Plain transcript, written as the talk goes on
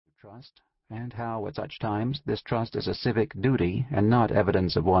trust, and how at such times this trust is a civic duty and not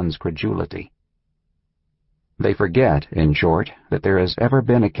evidence of one's credulity. They forget, in short, that there has ever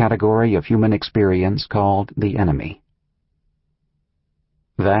been a category of human experience called the enemy.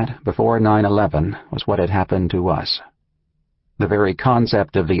 That, before 9/11, was what had happened to us. The very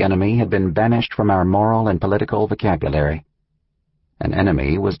concept of the enemy had been banished from our moral and political vocabulary. An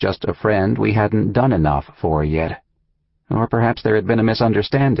enemy was just a friend we hadn't done enough for yet. Or perhaps there had been a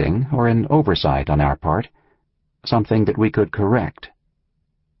misunderstanding or an oversight on our part, something that we could correct.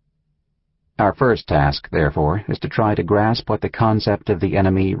 Our first task, therefore, is to try to grasp what the concept of the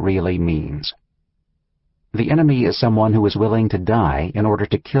enemy really means. The enemy is someone who is willing to die in order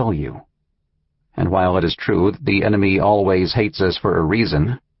to kill you. And while it is true that the enemy always hates us for a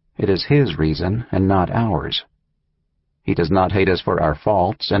reason, it is his reason and not ours. He does not hate us for our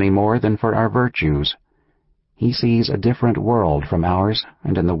faults any more than for our virtues. He sees a different world from ours,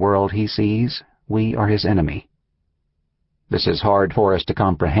 and in the world he sees, we are his enemy. This is hard for us to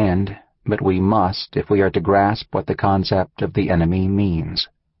comprehend, but we must if we are to grasp what the concept of the enemy means.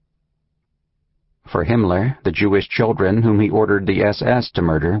 For Himmler, the Jewish children whom he ordered the SS to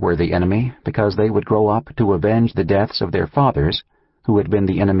murder were the enemy because they would grow up to avenge the deaths of their fathers, who had been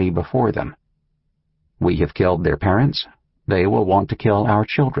the enemy before them. We have killed their parents. They will want to kill our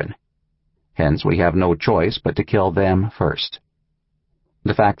children. Hence we have no choice but to kill them first.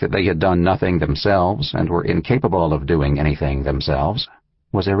 The fact that they had done nothing themselves and were incapable of doing anything themselves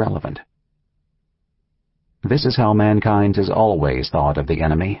was irrelevant. This is how mankind has always thought of the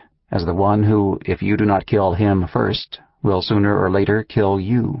enemy, as the one who, if you do not kill him first, will sooner or later kill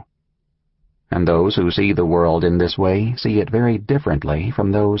you. And those who see the world in this way see it very differently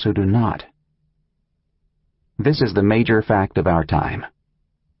from those who do not. This is the major fact of our time.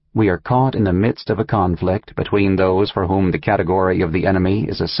 We are caught in the midst of a conflict between those for whom the category of the enemy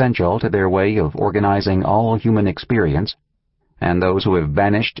is essential to their way of organizing all human experience, and those who have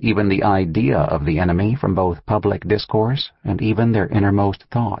banished even the idea of the enemy from both public discourse and even their innermost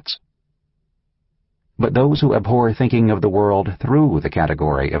thoughts. But those who abhor thinking of the world through the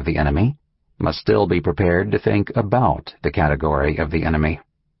category of the enemy must still be prepared to think about the category of the enemy.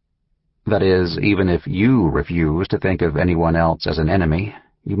 That is, even if you refuse to think of anyone else as an enemy,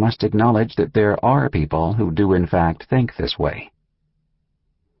 you must acknowledge that there are people who do in fact think this way.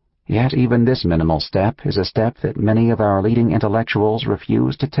 Yet even this minimal step is a step that many of our leading intellectuals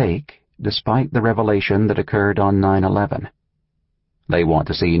refuse to take, despite the revelation that occurred on 9/11. They want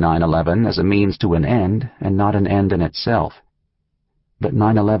to see 9/11 as a means to an end and not an end in itself. But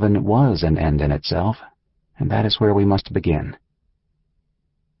 9/11 was an end in itself, and that is where we must begin.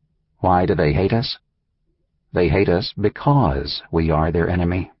 Why do they hate us? They hate us because we are their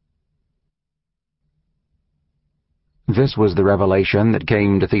enemy. This was the revelation that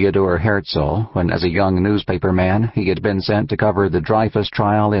came to Theodor Herzl when, as a young newspaperman, he had been sent to cover the Dreyfus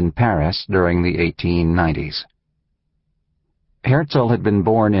trial in Paris during the 1890s. Herzl had been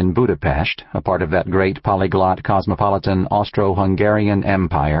born in Budapest, a part of that great polyglot cosmopolitan Austro-Hungarian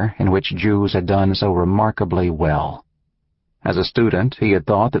Empire in which Jews had done so remarkably well. As a student, he had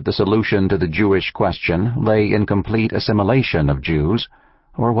thought that the solution to the Jewish question lay in complete assimilation of Jews,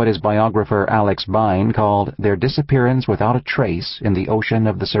 or what his biographer Alex Bine called their disappearance without a trace in the ocean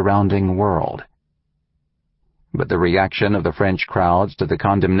of the surrounding world. But the reaction of the French crowds to the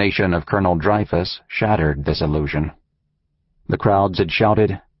condemnation of Colonel Dreyfus shattered this illusion. The crowds had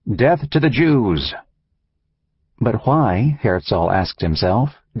shouted, "Death to the Jews!" But why, Herzl asked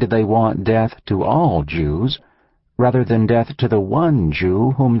himself, did they want death to all Jews, rather than death to the one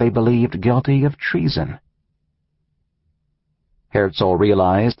Jew whom they believed guilty of treason? Herzl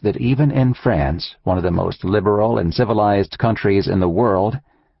realized that even in France, one of the most liberal and civilized countries in the world,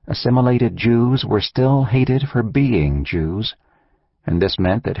 assimilated Jews were still hated for being Jews, and this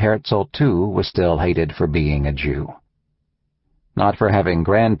meant that Herzl too was still hated for being a Jew. Not for having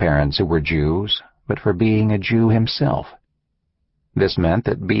grandparents who were Jews, but for being a Jew himself. This meant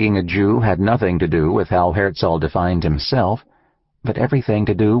that being a Jew had nothing to do with how Herzl defined himself, but everything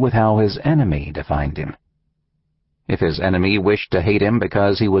to do with how his enemy defined him. If his enemy wished to hate him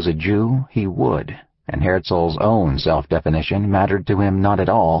because he was a Jew, he would, and Herzl's own self-definition mattered to him not at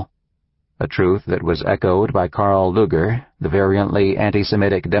all, a truth that was echoed by Karl Lueger, the virulently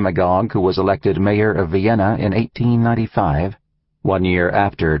anti-Semitic demagogue who was elected mayor of Vienna in 1895, 1 year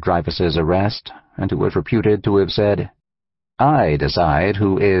after Dreyfus's arrest, and who was reputed to have said, "I decide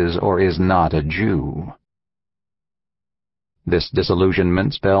who is or is not a Jew." This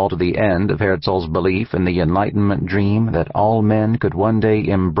disillusionment spelled the end of Herzl's belief in the Enlightenment dream that all men could one day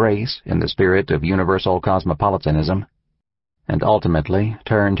embrace in the spirit of universal cosmopolitanism, and ultimately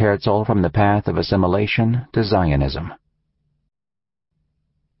turned Herzl from the path of assimilation to Zionism.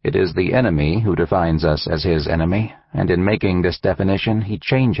 It is the enemy who defines us as his enemy, and in making this definition he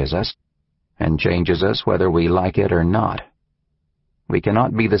changes us, and changes us whether we like it or not. We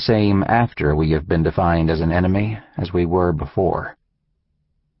cannot be the same after we have been defined as an enemy as we were before.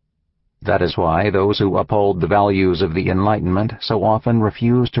 That is why those who uphold the values of the Enlightenment so often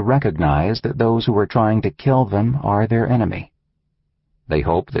refuse to recognize that those who are trying to kill them are their enemy. They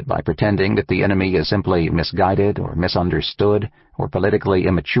hope that by pretending that the enemy is simply misguided or misunderstood or politically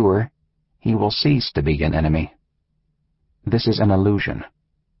immature, he will cease to be an enemy. This is an illusion.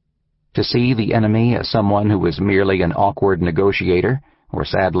 To see the enemy as someone who is merely an awkward negotiator or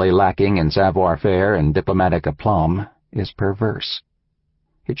sadly lacking in savoir-faire and diplomatic aplomb is perverse.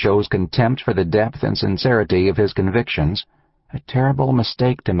 It shows contempt for the depth and sincerity of his convictions, a terrible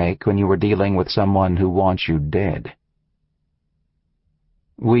mistake to make when you are dealing with someone who wants you dead.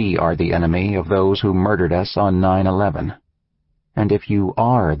 We are the enemy of those who murdered us on 9/11. And if you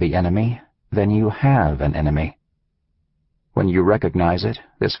are the enemy, then you have an enemy. When you recognize it,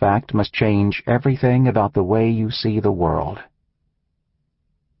 this fact must change everything about the way you see the world.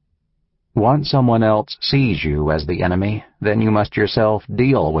 Once someone else sees you as the enemy, then you must yourself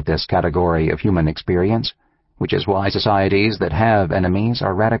deal with this category of human experience, which is why societies that have enemies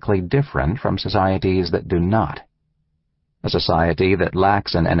are radically different from societies that do not. A society that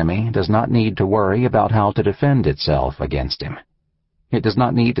lacks an enemy does not need to worry about how to defend itself against him. It does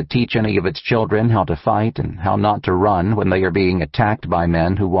not need to teach any of its children how to fight and how not to run when they are being attacked by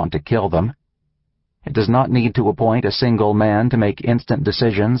men who want to kill them. It does not need to appoint a single man to make instant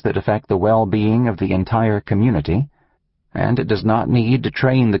decisions that affect the well-being of the entire community, and it does not need to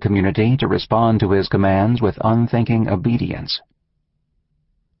train the community to respond to his commands with unthinking obedience.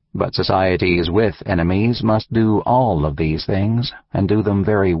 But societies with enemies must do all of these things, and do them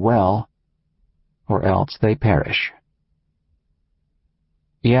very well, or else they perish.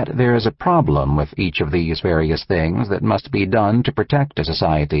 Yet there is a problem with each of these various things that must be done to protect a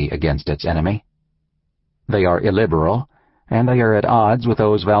society against its enemy. They are illiberal, and they are at odds with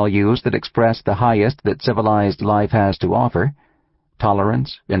those values that express the highest that civilized life has to offer: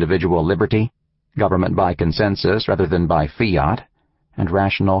 tolerance, individual liberty, government by consensus rather than by fiat, and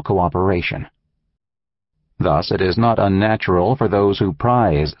rational cooperation. Thus, it is not unnatural for those who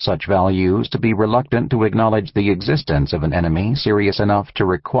prize such values to be reluctant to acknowledge the existence of an enemy serious enough to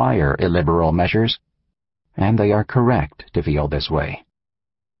require illiberal measures, and they are correct to feel this way.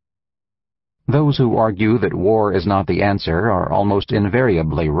 Those who argue that war is not the answer are almost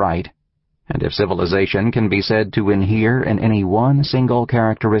invariably right, and if civilization can be said to inhere in any one single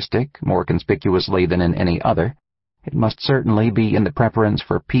characteristic more conspicuously than in any other, it must certainly be in the preference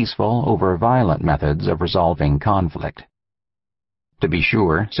for peaceful over violent methods of resolving conflict. To be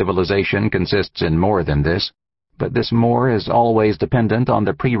sure, civilization consists in more than this, but this more is always dependent on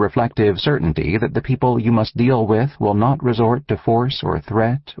the pre-reflective certainty that the people you must deal with will not resort to force or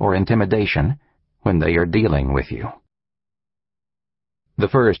threat or intimidation when they are dealing with you. The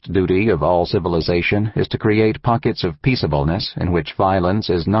first duty of all civilization is to create pockets of peaceableness in which violence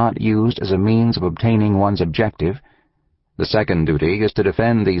is not used as a means of obtaining one's objective. The second duty is to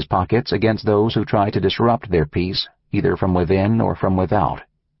defend these pockets against those who try to disrupt their peace, either from within or from without.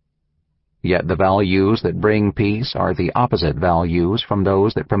 Yet the values that bring peace are the opposite values from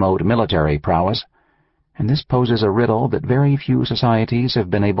those that promote military prowess, and this poses a riddle that very few societies have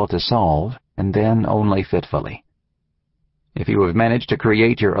been able to solve, and then only fitfully. If you have managed to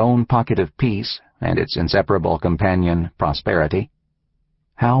create your own pocket of peace, and its inseparable companion, prosperity,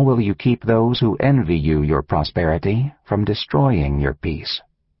 how will you keep those who envy you your prosperity from destroying your peace?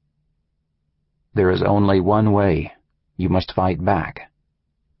 There is only one way. You must fight back.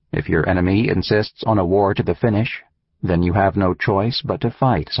 If your enemy insists on a war to the finish, then you have no choice but to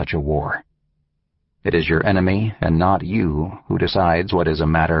fight such a war. It is your enemy, and not you, who decides what is a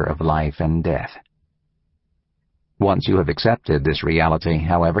matter of life and death. Once you have accepted this reality,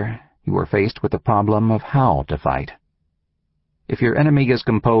 however, you are faced with the problem of how to fight. If your enemy is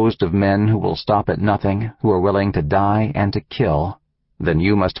composed of men who will stop at nothing, who are willing to die and to kill, then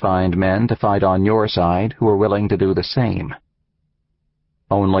you must find men to fight on your side who are willing to do the same.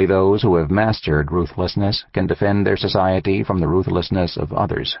 Only those who have mastered ruthlessness can defend their society from the ruthlessness of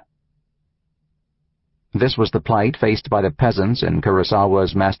others. This was the plight faced by the peasants in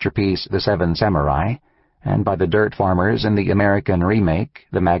Kurosawa's masterpiece The Seven Samurai, and by the dirt farmers in the American remake,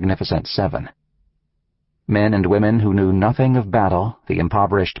 The Magnificent Seven. Men and women who knew nothing of battle, the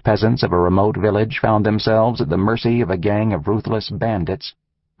impoverished peasants of a remote village found themselves at the mercy of a gang of ruthless bandits,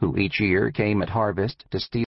 who each year came at harvest to steal